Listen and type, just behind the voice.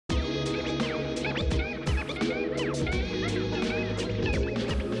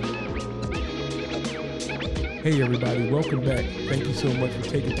Hey, everybody, welcome back. Thank you so much for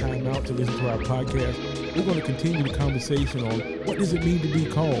taking time out to listen to our podcast. We're going to continue the conversation on what does it mean to be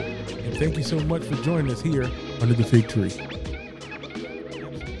called. And thank you so much for joining us here under the fig tree.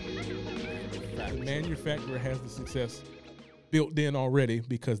 The manufacturer has the success built in already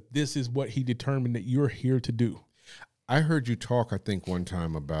because this is what he determined that you're here to do. I heard you talk, I think, one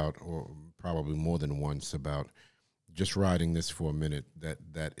time about, or probably more than once, about just riding this for a minute,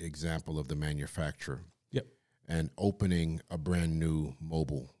 that example of the manufacturer. Yep. And opening a brand new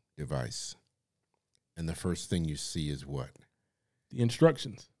mobile device. And the first thing you see is what? The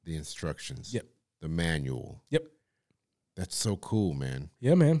instructions. The instructions. Yep. The manual. Yep. That's so cool, man.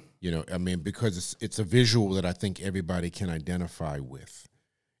 Yeah, man. You know, I mean, because it's a visual that I think everybody can identify with,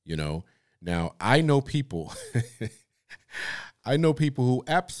 you know. Now, I know people who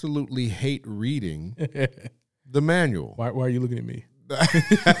absolutely hate reading the manual. Why are you looking at me?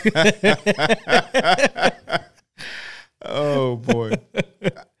 Oh, boy.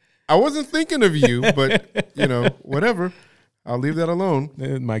 I wasn't thinking of you, but, you know, whatever. I'll leave that alone.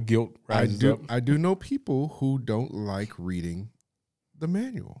 My guilt rises up. I do know people who don't like reading the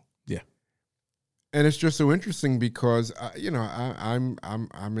manual. Yeah. And it's just so interesting because, I'm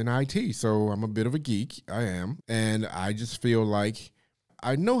in IT, so I'm a bit of a geek. I am. And I just feel like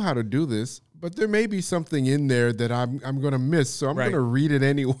I know how to do this, but there may be something in there that I'm going to miss, so I'm going to read it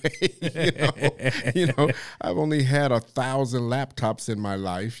anyway. you know, I've only had 1,000 laptops in my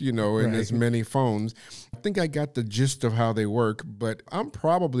life, and as many phones. I think I got the gist of how they work, but I'm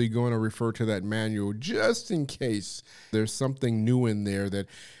probably going to refer to that manual just in case there's something new in there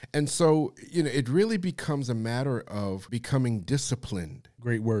and so, it really becomes a matter of becoming disciplined.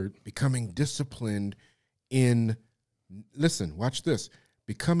 Great word. Becoming disciplined listen, watch this.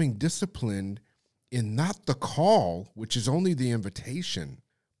 Becoming disciplined in not the call, which is only the invitation,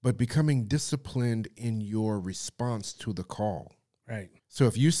 but becoming disciplined in your response to the call. Right. So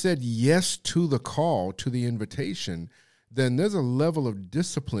if you said yes to the call, to the invitation, then there's a level of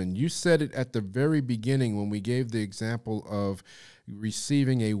discipline. You said it at the very beginning when we gave the example of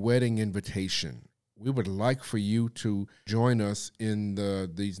receiving a wedding invitation. We would like for you to join us in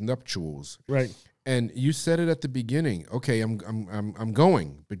these nuptials. Right. And you said it at the beginning. Okay, I'm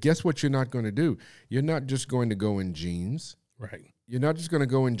going. But guess what you're not going to do? You're not just going to go in jeans. Right. You're not just going to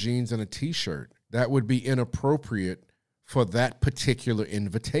go in jeans and a T-shirt. That would be inappropriate for that particular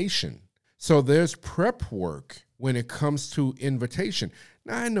invitation. So there's prep work when it comes to invitation.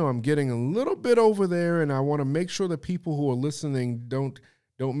 Now, I know I'm getting a little bit over there, and I want to make sure that people who are listening don't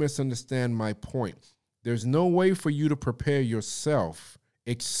misunderstand my point. There's no way for you to prepare yourself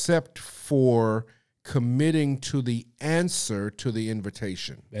except for committing to the answer to the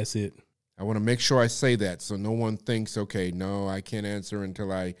invitation. That's it. I want to make sure I say that so no one thinks, okay, no, I can't answer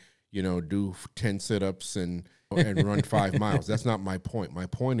until I, do 10 sit-ups and run 5 miles. That's not my point. My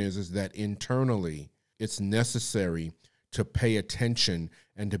point is that internally it's necessary to pay attention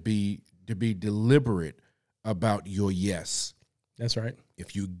and to be deliberate about your yes. That's right.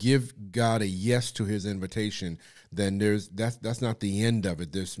 If you give God a yes to his invitation, then that's not the end of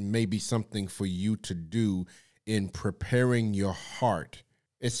it. There's maybe something for you to do in preparing your heart,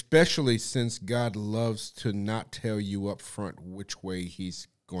 especially since God loves to not tell you up front which way he's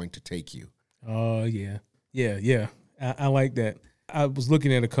going to take you. Oh, yeah. Yeah. I like that. I was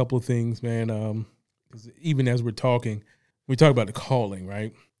looking at a couple of things, man. 'Cause even as we talk about the calling,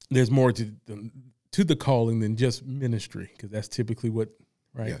 right? There's more to the calling than just ministry, because that's typically what,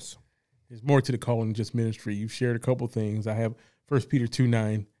 right? Yes. There's more to the calling than just ministry. You've shared a couple of things. I have 1 Peter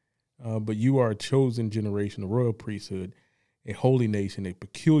 2:9, but you are a chosen generation, a royal priesthood, a holy nation, a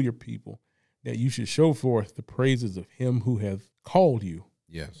peculiar people, that you should show forth the praises of him who hath called you.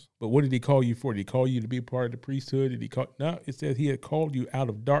 Yes. But what did he call you for? Did he call you to be a part of the priesthood? No, it says he had called you out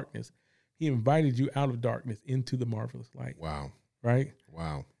of darkness. He invited you out of darkness into the marvelous light. Wow. Right?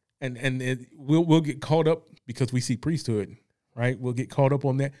 Wow. And we'll get caught up because we see priesthood, right? We'll get caught up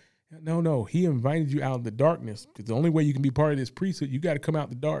on that. No, he invited you out of the darkness, because the only way you can be part of this priesthood, you got to come out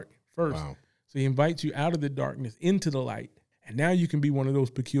the dark first. Wow. So he invites you out of the darkness into the light, and now you can be one of those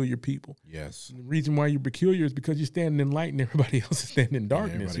peculiar people. Yes. And the reason why you're peculiar is because you're standing in light and everybody else is standing in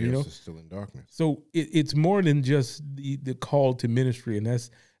darkness. Everybody else is still in darkness. So it's more than just the call to ministry, and that's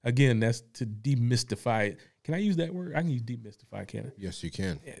to demystify it. Can I use that word? I can use demystify, can I? Yes, you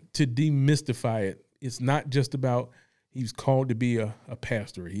can. To demystify it, it's not just about he's called to be a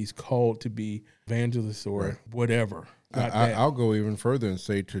pastor. He's called to be evangelist or whatever. I'll go even further and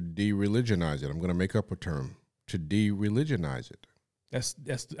say to de-religionize it. I'm going to make up a term. To de-religionize it.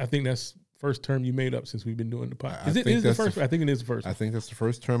 I think that's first term you made up since we've been doing the podcast. I think it is the first. I think that's the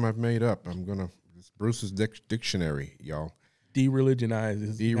first term I've made up. I'm going to It's Bruce's dictionary, y'all. De-religionize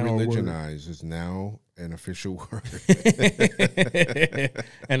is De-religionize is now an official word.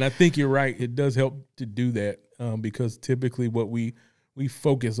 And I think you're right. It does help to do that because typically what we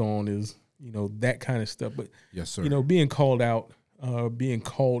focus on is, that kind of stuff. But, yes, sir. Being called out, being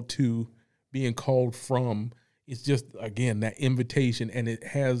called to, being called from, it's just, again, that invitation. And it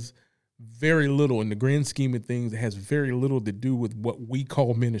has very little, in the grand scheme of things, it has very little to do with what we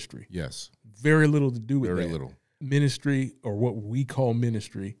call ministry. Yes. Very little to do with very that. little. Ministry, or what we call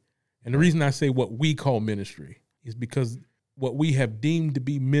ministry. And the reason I say what we call ministry is because what we have deemed to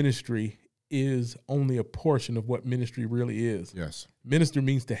be ministry is only a portion of what ministry really is. Yes. Minister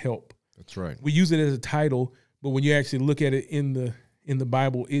means to help. That's right. We use it as a title, but when you actually look at it in the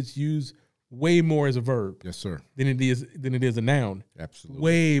Bible, it's used way more as a verb. Yes, sir. Than it is a noun. Absolutely.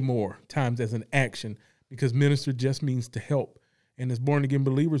 Way more times as an action, because minister just means to help. And as born again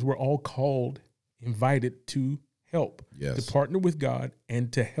believers, we're all called, invited to help. Yes. To partner with God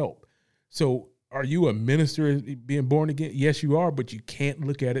and to help. So are you a minister being born again? Yes, you are, but you can't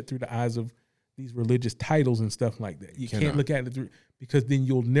look at it through the eyes of these religious titles and stuff like that. You can't look at it through, because then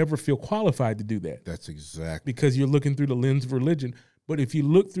you'll never feel qualified to do that. That's exactly. Because you're looking through the lens of religion. But if you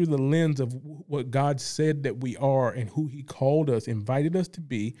look through the lens of what God said that we are and who he called us, invited us to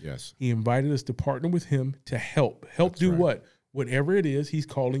be, yes, he invited us to partner with him to help. Help do what? Whatever it is he's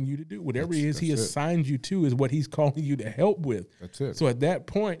calling you to do. Whatever it is he assigned you to is what he's calling you to help with. That's it. So at that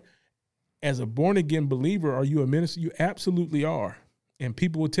point, as a born-again believer, are you a minister? You absolutely are. And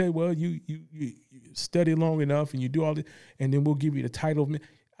people will tell you, well, you study long enough and you do all this, and then we'll give you the title of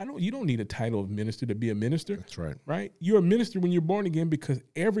you don't need a title of minister to be a minister. That's right. Right? You're a minister when you're born again, because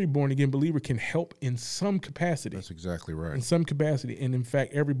every born-again believer can help in some capacity. That's exactly right. In some capacity. And in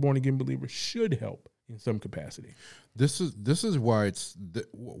fact, every born-again believer should help in some capacity. This is why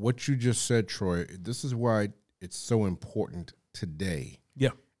what you just said, Troy. This is why it's so important today. Yeah.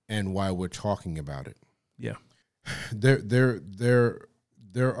 And why we're talking about it. Yeah. There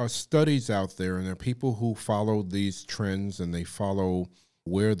are studies out there, and there are people who follow these trends, and they follow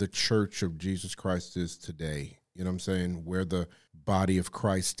where the Church of Jesus Christ is today. You know what I'm saying? Where the body of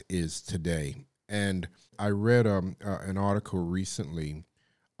Christ is today. And I read an article recently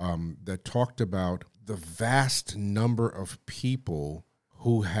that talked about the vast number of people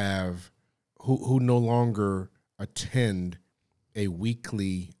who no longer attend a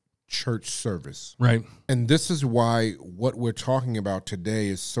weekly church service. Right. And this is why what we're talking about today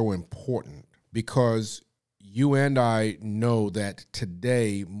is so important, because you and I know that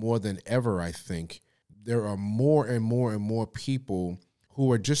today, more than ever, I think, there are more and more and more people who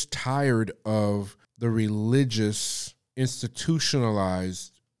are just tired of the religious,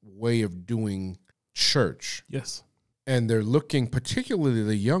 institutionalized way of doing church. Yes. And they're looking, particularly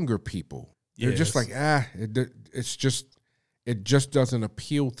the younger people, they're just like, it just doesn't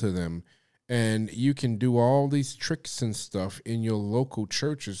appeal to them. And you can do all these tricks and stuff in your local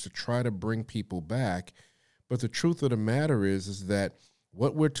churches to try to bring people back. But the truth of the matter is that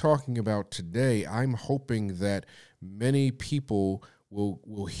what we're talking about today, I'm hoping that many people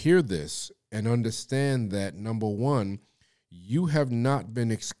will hear this and understand that, number one, you have not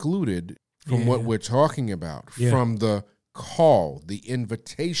been excluded from what we're talking about, from the call, the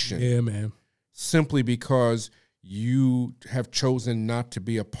invitation. Yeah, man. Simply because you have chosen not to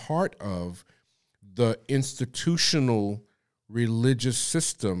be a part of the institutional religious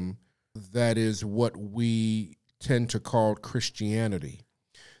system that is what we tend to call Christianity.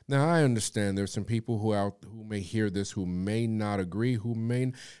 Now, I understand there's some people who may hear this, who may not agree,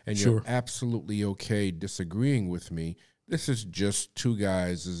 and you're absolutely okay disagreeing with me. This is just two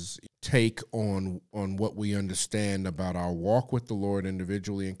guys' take on what we understand about our walk with the Lord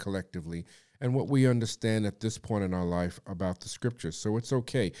individually and collectively, and what we understand at this point in our life about the scriptures. So it's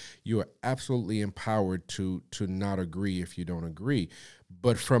okay. You are absolutely empowered to not agree if you don't agree.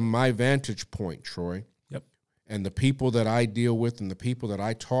 But from my vantage point, Troy, and the people that I deal with and the people that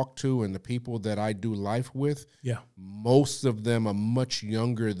I talk to and the people that I do life with, most of them are much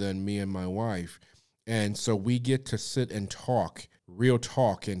younger than me and my wife. And so we get to sit and talk, real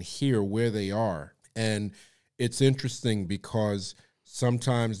talk, and hear where they are. And it's interesting because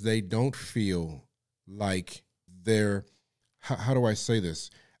sometimes they don't feel like they're, how do I say this?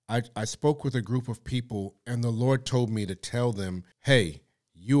 I spoke with a group of people, and the Lord told me to tell them, hey,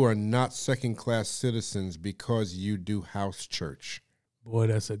 you are not second-class citizens because you do house church. Boy,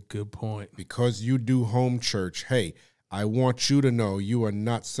 that's a good point. Because you do home church, hey, I want you to know you are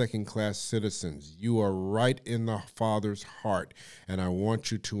not second-class citizens. You are right in the Father's heart, and I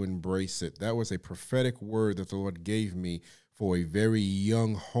want you to embrace it. That was a prophetic word that the Lord gave me for a very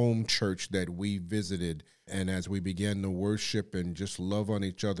young home church that we visited. And as we began to worship and just love on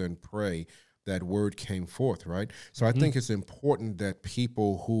each other and pray, that word came forth, right? So I think it's important that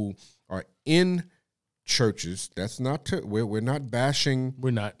people who are in churches, that's not to, we're not bashing. We're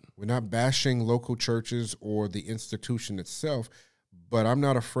not bashing local churches or the institution itself, but I'm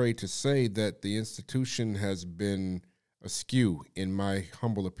not afraid to say that the institution has been askew, in my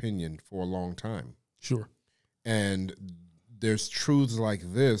humble opinion, for a long time. Sure. And there's truths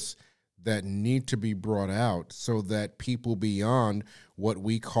like this that need to be brought out so that people beyond what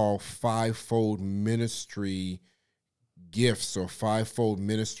we call fivefold ministry gifts or fivefold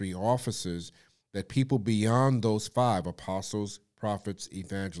ministry offices, that people beyond those five, apostles, prophets,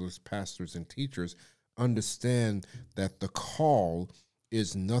 evangelists, pastors, and teachers, understand that the call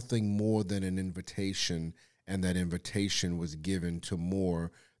is nothing more than an invitation, and that invitation was given to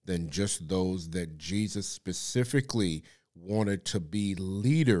more than just those that Jesus specifically wanted to be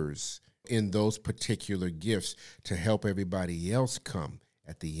leaders in those particular gifts to help everybody else come.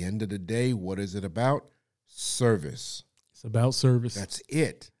 At the end of the day, what is it about? Service. It's about service. That's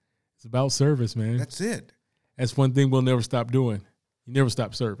it. It's about service, man. That's it. That's one thing we'll never stop doing. You never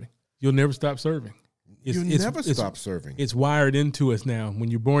stop serving. You'll never stop serving. You never stop serving. It's wired into us now. When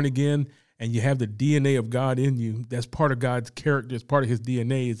you're born again and you have the DNA of God in you, that's part of God's character. It's part of his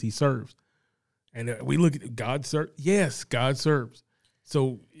DNA is he serves. And we look at God serves. Yes, God serves.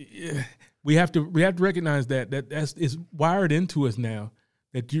 So we have to recognize that's it's wired into us now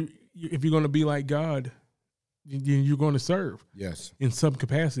that you if you're going to be like God, you're going to serve. Yes. In some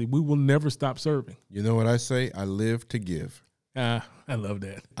capacity. We will never stop serving. You know what I say? I live to give. I love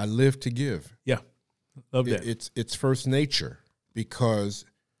that. I live to give. Yeah. Love that. It's first nature, because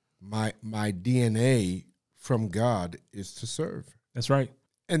my DNA from God is to serve. That's right.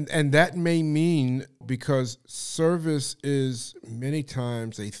 And that may mean, because service is many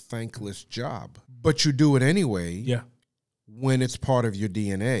times a thankless job, but you do it anyway. Yeah. When it's part of your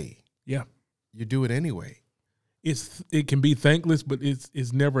DNA. Yeah. You do it anyway. It can be thankless, but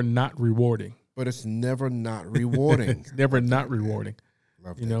it's never not rewarding. But it's never not rewarding. It's never not rewarding.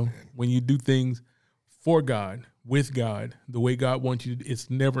 Love you that, know, man. When you do things for God, with God, the way God wants you to, it's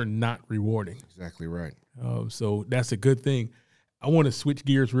never not rewarding. Exactly right. So that's a good thing. I want to switch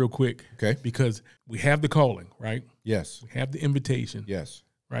gears real quick. Okay. Because we have the calling, right? Yes. We have the invitation. Yes.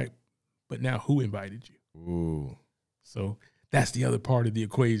 Right? But now who invited you? Ooh. So that's the other part of the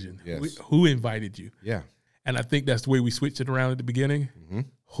equation. Yes. Who invited you? Yeah. And I think that's the way we switched it around at the beginning. Mm-hmm.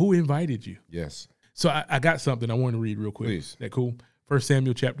 Who invited you? Yes. So I got something I want to read real quick. Please. That cool? 1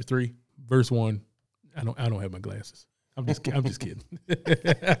 Samuel chapter 3, verse 1. I don't have my glasses. I'm just kidding.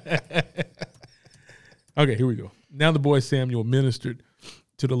 Okay, here we go. Now the boy Samuel ministered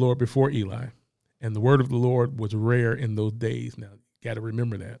to the Lord before Eli, and the word of the Lord was rare in those days. Now, you got to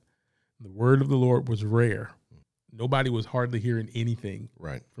remember that. The word of the Lord was rare. Nobody was hardly hearing anything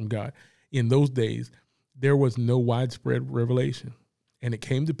from God. In those days, there was no widespread revelation. And it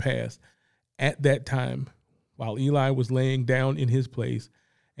came to pass at that time, while Eli was laying down in his place,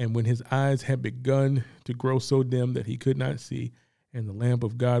 and when his eyes had begun to grow so dim that he could not see, and the lamp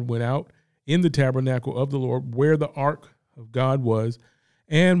of God went out in the tabernacle of the Lord, where the ark of God was,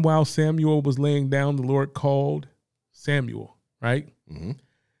 and while Samuel was laying down, the Lord called Samuel, right? Mm-hmm.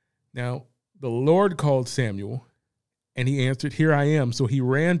 Now, the Lord called Samuel, and he answered, "Here I am." So he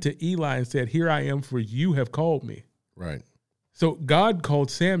ran to Eli and said, "Here I am, for you have called me." Right. So God called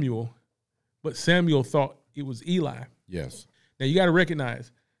Samuel, but Samuel thought it was Eli. Yes. Now you got to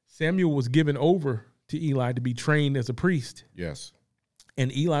recognize Samuel was given over to Eli to be trained as a priest. Yes.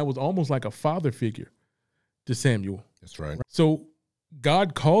 And Eli was almost like a father figure to Samuel. That's right. So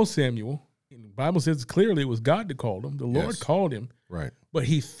God called Samuel. And the Bible says clearly it was God that called him. The Lord called him. Right. But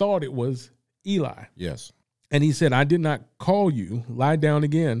he thought it was Eli. Yes. And he said, "I did not call you. Lie down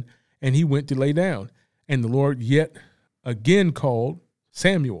again." And he went to lay down. And the Lord yet again called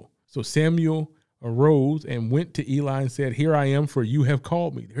Samuel. So Samuel arose and went to Eli and said, "Here I am, for you have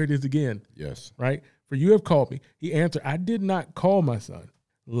called me." There it is again. Yes. Right? "For you have called me." He answered, "I did not call my son.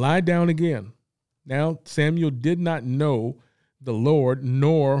 Lie down again." Now Samuel did not know the Lord,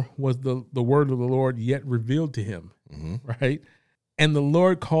 nor was the word of the Lord yet revealed to him. Mm-hmm. Right? And the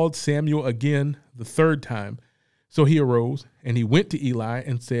Lord called Samuel again the third time. So he arose and he went to Eli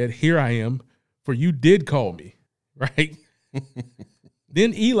and said, "Here I am, for you did call me." Right?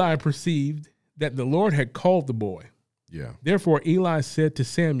 Then Eli perceived that the Lord had called the boy. Yeah. Therefore Eli said to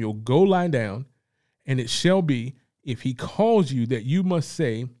Samuel, "Go lie down, and it shall be, if he calls you, that you must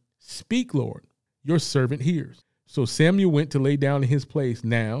say, 'Speak, Lord, your servant hears.'" So Samuel went to lay down in his place.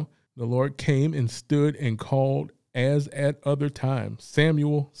 Now the Lord came and stood and called as at other times.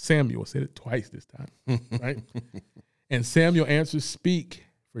 Samuel said it twice this time, right? And Samuel answered, speak,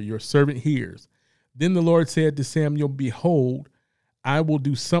 for your servant hears. Then the Lord said to Samuel, behold, I will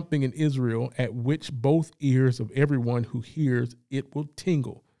do something in Israel at which both ears of everyone who hears it will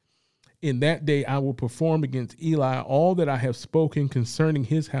tingle. In that day I will perform against Eli all that I have spoken concerning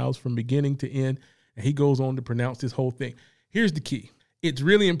his house from beginning to end. And he goes on to pronounce this whole thing. Here's the key. It's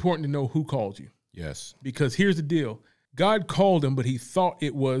really important to know who called you. Yes. Because here's the deal. God called him, but he thought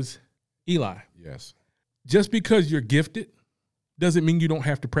it was Eli. Yes. Just because you're gifted doesn't mean you don't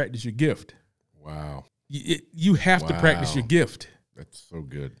have to practice your gift. Wow. You have to practice your gift. That's so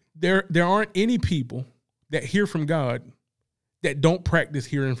good. There aren't any people that hear from God that don't practice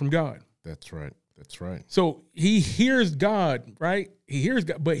hearing from God. That's right. That's right. So he hears God, right? He hears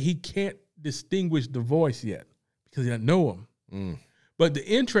God, but he can't distinguish the voice yet because he doesn't know him. Mm. But the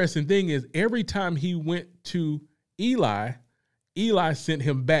interesting thing is every time he went to Eli, Eli sent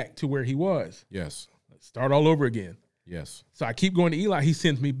him back to where he was. Yes. Let's start all over again. Yes. So I keep going to Eli, he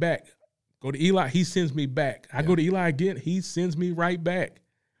sends me back. Go to Eli, he sends me back. I go to Eli again, he sends me right back.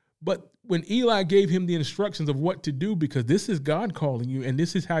 But when Eli gave him the instructions of what to do, because this is God calling you and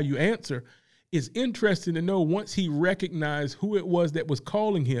this is how you answer, it's interesting to know once he recognized who it was that was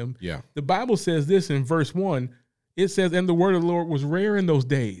calling him. Yeah. The Bible says this in verse 1. It says, and the word of the Lord was rare in those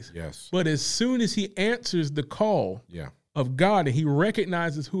days. Yes. But as soon as he answers the call of God and he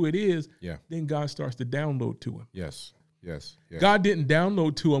recognizes who it is, then God starts to download to him. Yes. Yes. Yes. God didn't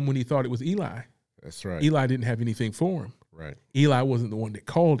download to him when he thought it was Eli. That's right. Eli didn't have anything for him. Right. Eli wasn't the one that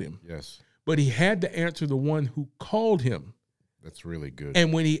called him. Yes. But he had to answer the one who called him. That's really good.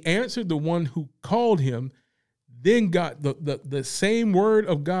 And when he answered the one who called him, then God, the same word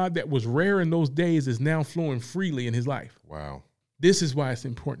of God that was rare in those days is now flowing freely in his life. Wow. This is why it's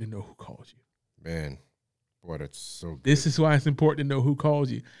important to know who calls you. Man, boy, that's so good. This is why it's important to know who calls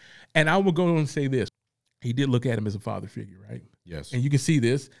you. And I will go on and say this. He did look at him as a father figure, right? Yes. And you can see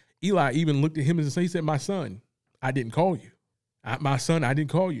this. Eli even looked at him as a son. He said, my son, I didn't call you. My son, I didn't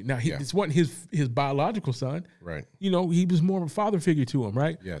call you. Now, this wasn't his biological son. Right. You know, he was more of a father figure to him,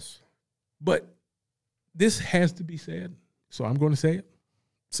 right? Yes. But this has to be said, so I'm going to say it.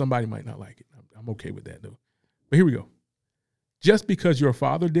 Somebody might not like it. I'm okay with that, though. But here we go. Just because your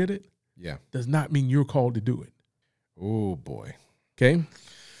father did it does not mean you're called to do it. Oh, boy. Okay?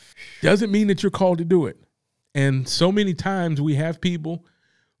 Doesn't mean that you're called to do it. And so many times we have people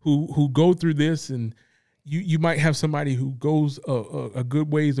who go through this, and you might have somebody who goes a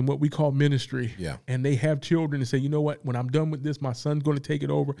good ways in what we call ministry, and they have children and say, you know what, when I'm done with this, my son's going to take it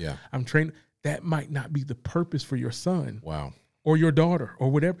over. Yeah. I'm training. That might not be the purpose for your son. Wow. Or your daughter or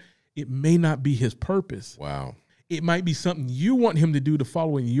whatever. It may not be his purpose. Wow. It might be something you want him to do to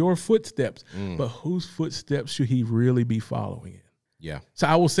follow in your footsteps, but whose footsteps should he really be following in? Yeah. So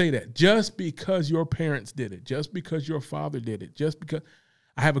I will say that just because your parents did it, just because your father did it, just because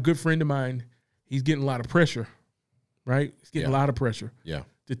I have a good friend of mine, he's getting a lot of pressure, right? He's getting a lot of pressure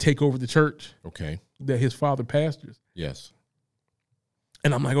to take over the church that his father pastors. Yes.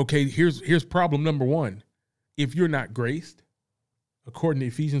 And I'm like, okay, here's problem number one. If you're not graced, according to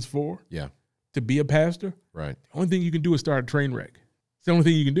Ephesians 4, to be a pastor, right, the only thing you can do is start a train wreck. It's the only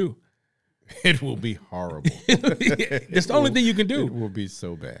thing you can do. It will be horrible. It's the only thing you can do. It will be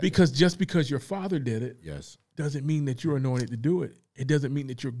so bad. Because just because your father did it doesn't mean that you're anointed to do it. It doesn't mean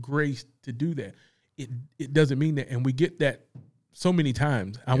that you're graced to do that. It doesn't mean that. And we get that so many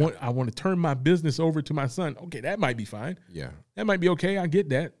times. I want to turn my business over to my son. Okay, that might be fine. Yeah. That might be okay. I get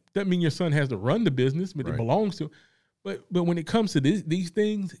that. Doesn't mean your son has to run the business, but it belongs to. But when it comes to these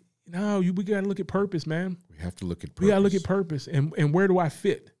things, no, we got to look at purpose, man. We have to look at purpose. We got to look at purpose. And where do I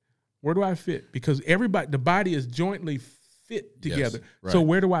fit? Where do I fit? Because the body is jointly fit together. Yes, right. So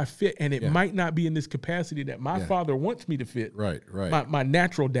where do I fit? And it might not be in this capacity that my father wants me to fit. Right, right. My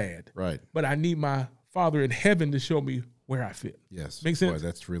natural dad. Right. But I need my Father in heaven to show me where I fit. Yes. Makes sense? Boy,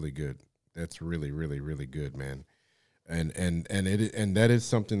 that's really good. That's really, really, really good, man. And that is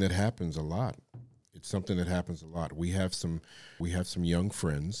something that happens a lot. It's something that happens a lot. We have some young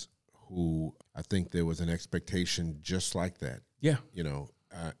friends who I think there was an expectation just like that. Yeah. You know,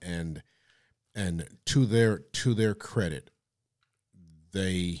 and to their credit,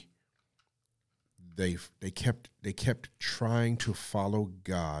 they kept trying to follow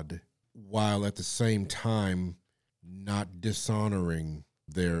God while at the same time not dishonoring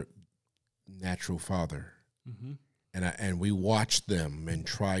their natural father. Mm-hmm. And we watched them and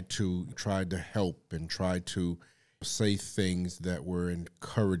tried to help and tried to say things that were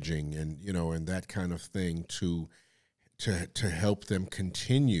encouraging and and that kind of thing to help them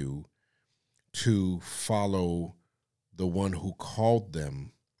continue to follow the one who called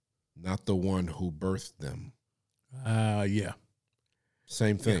them, not the one who birthed them. Yeah.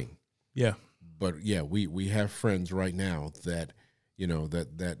 Same thing. Yeah. But yeah, we have friends right now that,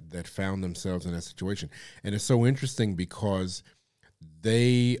 that found themselves in that situation. And it's so interesting because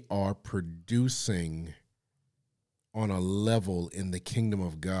they are producing on a level in the kingdom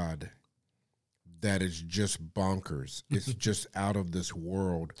of God that is just bonkers. It's just out of this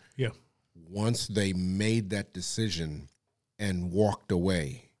world. Yeah. Once they made that decision and walked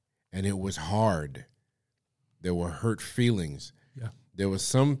away, and it was hard, there were hurt feelings. Yeah. There was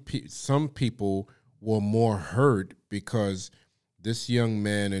some people were more hurt because this young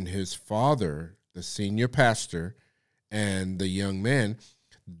man and his father, the senior pastor, and the young man,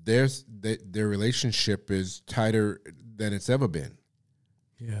 their relationship is tighter than it's ever been.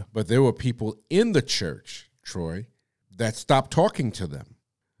 Yeah. But there were people in the church, Troy, that stopped talking to them.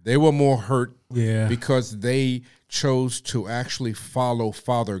 They were more hurt because they chose to actually follow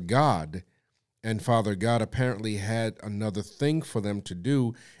Father God, and Father God apparently had another thing for them to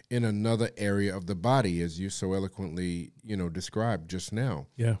do in another area of the body, as you so eloquently, described just now.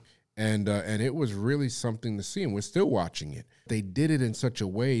 Yeah. And it was really something to see, and we're still watching it. They did it in such a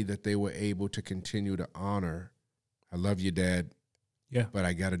way that they were able to continue to honor, I love you, Dad, but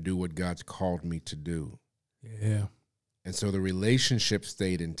I got to do what God's called me to do. Yeah. And so the relationship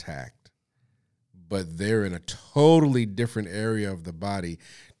stayed intact, but they're in a totally different area of the body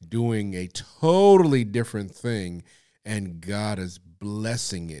doing a totally different thing, and God is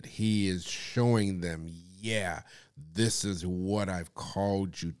blessing it. He is showing them, this is what I've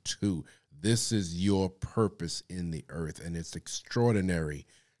called you to. This is your purpose in the earth, and it's extraordinary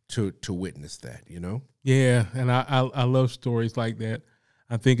to witness that, Yeah, and I love stories like that.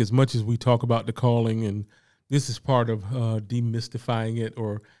 I think as much as we talk about the calling, and this is part of demystifying it,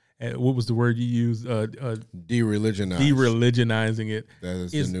 or what was the word you used? Dereligionize. Dereligionizing it. That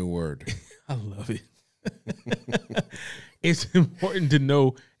is the new word. I love it. It's important to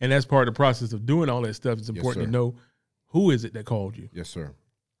know, and that's part of the process of doing all that stuff. It's important to know who is it that called you. Yes, sir.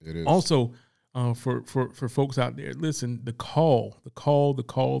 It is. Also, for folks out there, listen, the call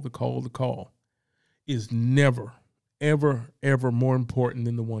is never, ever, ever more important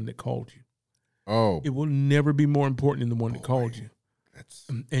than the one that called you. Oh. It will never be more important than the one that called you.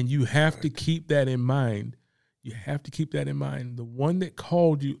 And you have to keep that in mind. You have to keep that in mind. The one that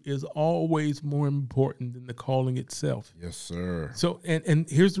called you is always more important than the calling itself. Yes, sir. So, and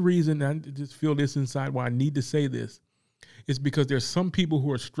here's the reason, I just feel this inside why I need to say this. It's because there's some people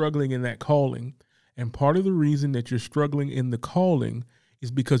who are struggling in that calling. And part of the reason that you're struggling in the calling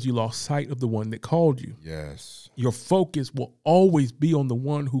is because you lost sight of the one that called you. Yes. Your focus will always be on the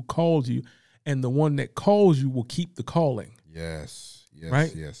one who called you, and the one that calls you will keep the calling. Yes. Yes.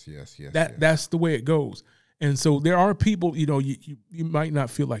 Right? Yes. That's the way it goes. And so there are people, you might not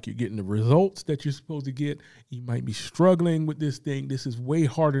feel like you're getting the results that you're supposed to get. You might be struggling with this thing. This is way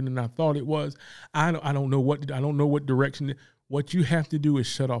harder than I thought it was. I don't know what direction. What you have to do is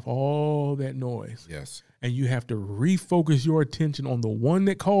shut off all that noise. Yes. And you have to refocus your attention on the one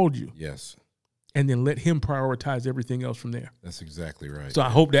that called you. Yes. And then let him prioritize everything else from there. That's exactly right. So I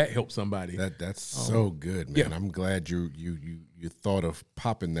hope that helps somebody. That's so good, man. Yeah. I'm glad you thought of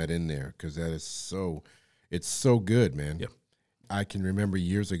popping that in there, because that is it's so good, man. Yeah. I can remember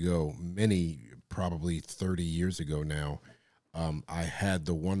years ago, probably 30 years ago now, I had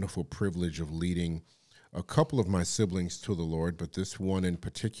the wonderful privilege of leading a couple of my siblings to the Lord, but this one in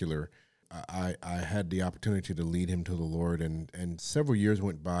particular, I had the opportunity to lead him to the Lord, and several years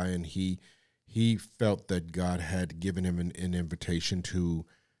went by, and he felt that God had given him an invitation to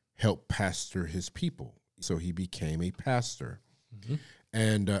help pastor his people. So he became a pastor. Mm-hmm.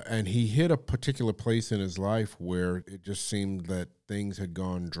 And he hit a particular place in his life where it just seemed that things had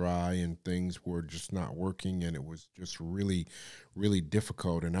gone dry and things were just not working, and it was just really, really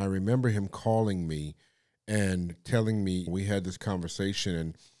difficult. And I remember him calling me and telling me, we had this conversation,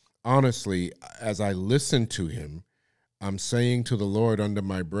 and honestly, as I listened to him, I'm saying to the Lord under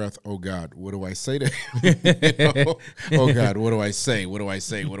my breath, oh God, what do I say to him? Oh God, what do I say? What do I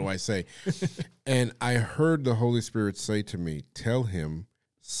say? What do I say? And I heard the Holy Spirit say to me, tell him,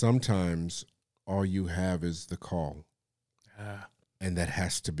 sometimes all you have is the call. And that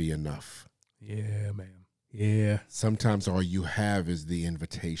has to be enough. Yeah, man. Yeah. Sometimes all you have is the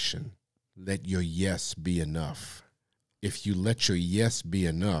invitation. Let your yes be enough. If you let your yes be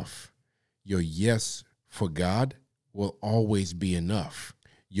enough, your yes for God will always be enough.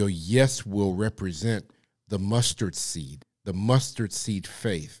 Your yes will represent the mustard seed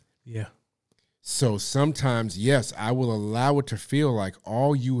faith. Yeah. So sometimes, yes, I will allow it to feel like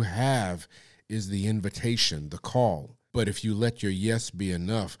all you have is the invitation, the call. But if you let your yes be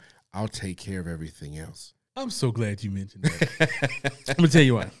enough, I'll take care of everything else. I'm so glad you mentioned that. I'm going to tell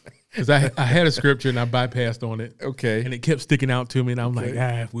you why. Because I had a scripture and I bypassed on it. Okay. And it kept sticking out to me. And I'm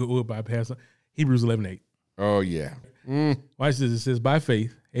like, we'll bypass it. Hebrews 11:8. Oh, yeah. Watch this. It says, by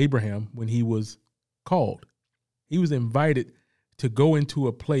faith, Abraham, when he was called, he was invited to go into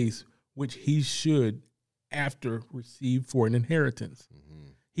a place which he should after receive for an inheritance.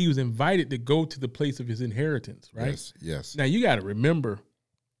 Mm-hmm. He was invited to go to the place of his inheritance, right? Yes. Now, you got to remember,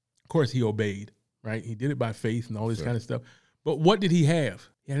 of course, he obeyed, right? He did it by faith and all this kind of stuff. But what did he have?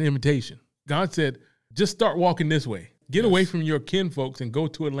 He had an invitation. God said, just start walking this way. Get away from your kinfolks and go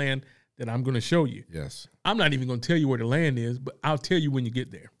to a land that I'm going to show you. Yes. I'm not even going to tell you where the land is, but I'll tell you when you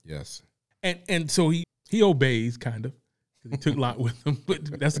get there. Yes. And so he obeys, kind of, because he took Lot with him,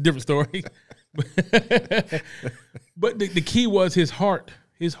 but that's a different story. But the key was his heart.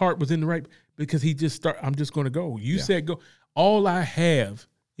 His heart was in the right, because he just I'm just going to go. You said go. All I have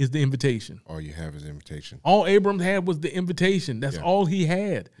is the invitation. All you have is the invitation. All Abram had was the invitation. That's all he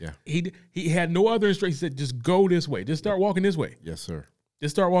had. Yeah. He had no other instruction. He said, just go this way. Just start walking this way. Yes, sir.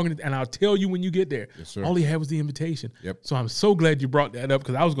 Just start walking, and I'll tell you when you get there. Yes, sir. All he had was the invitation. Yep. So I'm so glad you brought that up,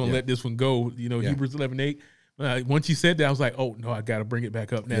 because I was going to let this one go. You know, Hebrews 11:8. Once you said that, I was like, oh no, I got to bring it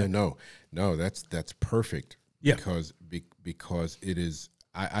back up now. Yeah, no, that's perfect. Yeah. Because it is.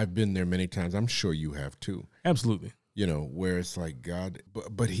 I've been there many times. I'm sure you have too. Absolutely. You know, where it's like God,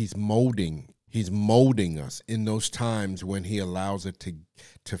 but He's molding us in those times when He allows it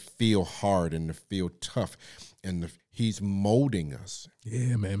to feel hard and to feel tough, and He's molding us.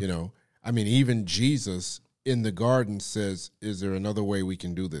 Yeah, man. You know, I mean, even Jesus in the garden says, "Is there another way we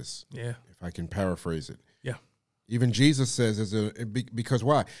can do this?" Yeah. If I can paraphrase it. Yeah. Even Jesus says, because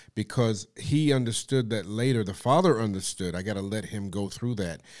why? Because He understood that later. The Father understood. I got to let Him go through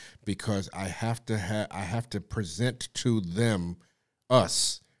that, because I have to present to them,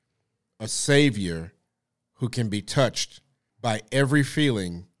 us, a Savior who can be touched by every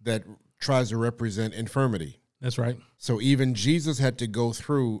feeling that tries to represent infirmity. That's right. So even Jesus had to go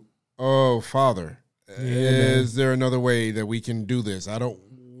through, oh, Father, is there another way that we can do this? I don't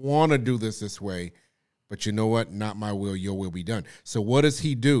want to do this way. But you know what? Not my will, your will be done. So what does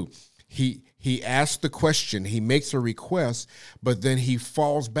He do? He asks the question, He makes a request, but then He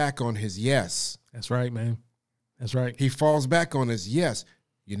falls back on His yes. That's right, man. That's right. He falls back on His yes.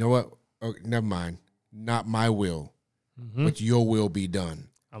 You know what? Oh, never mind. Not my will, but your will be done.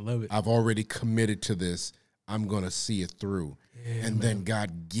 I love it. I've already committed to this. I'm going to see it through. Yeah, and then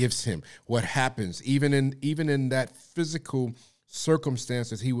God gives him what happens, even in that physical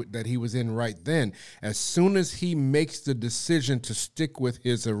circumstances that he was in right then. As soon as he makes the decision to stick with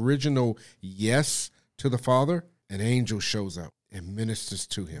his original yes to the Father, an angel shows up and ministers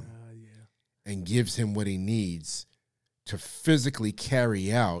to him and gives him what he needs to physically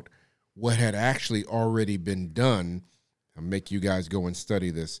carry out what had actually already been done. I'll make you guys go and study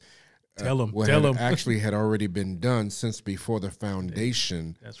this. Tell him. What actually had already been done since before the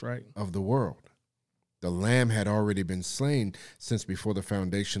foundation That's right. of the world. The Lamb had already been slain since before the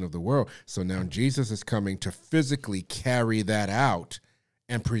foundation of the world. So now Jesus is coming to physically carry that out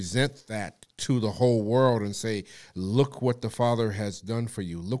and present that to the whole world and say, look what the Father has done for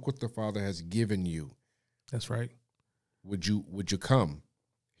you. Look what the Father has given you. That's right. Would you come?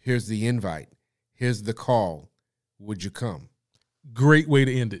 Here's the invite. Here's the call. Would you come? Great way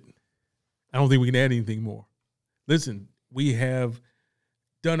to end it. I don't think we can add anything more. Listen, we have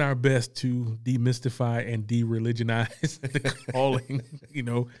done our best to demystify and de-religionize the calling. You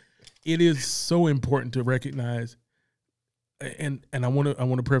know, it is so important to recognize, and I want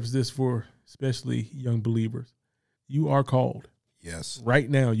to preface this for especially young believers. You are called. Yes. Right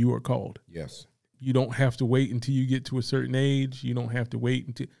now, you are called. Yes. You don't have to wait until you get to a certain age. You don't have to wait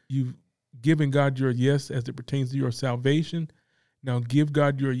until you've given God your yes as it pertains to your salvation. Now give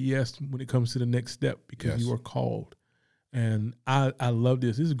God your yes when it comes to the next step, because you are called. And I love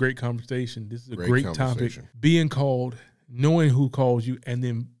this. This is a great conversation. This is a great topic. Being called, knowing who calls you, and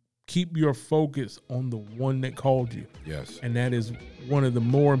then keep your focus on the one that called you. Yes. And that is one of the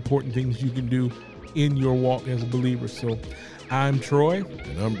more important things you can do in your walk as a believer. So I'm Troy.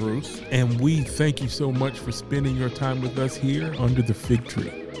 And I'm Bruce. And we thank you so much for spending your time with us here under the fig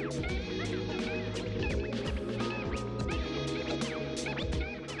tree.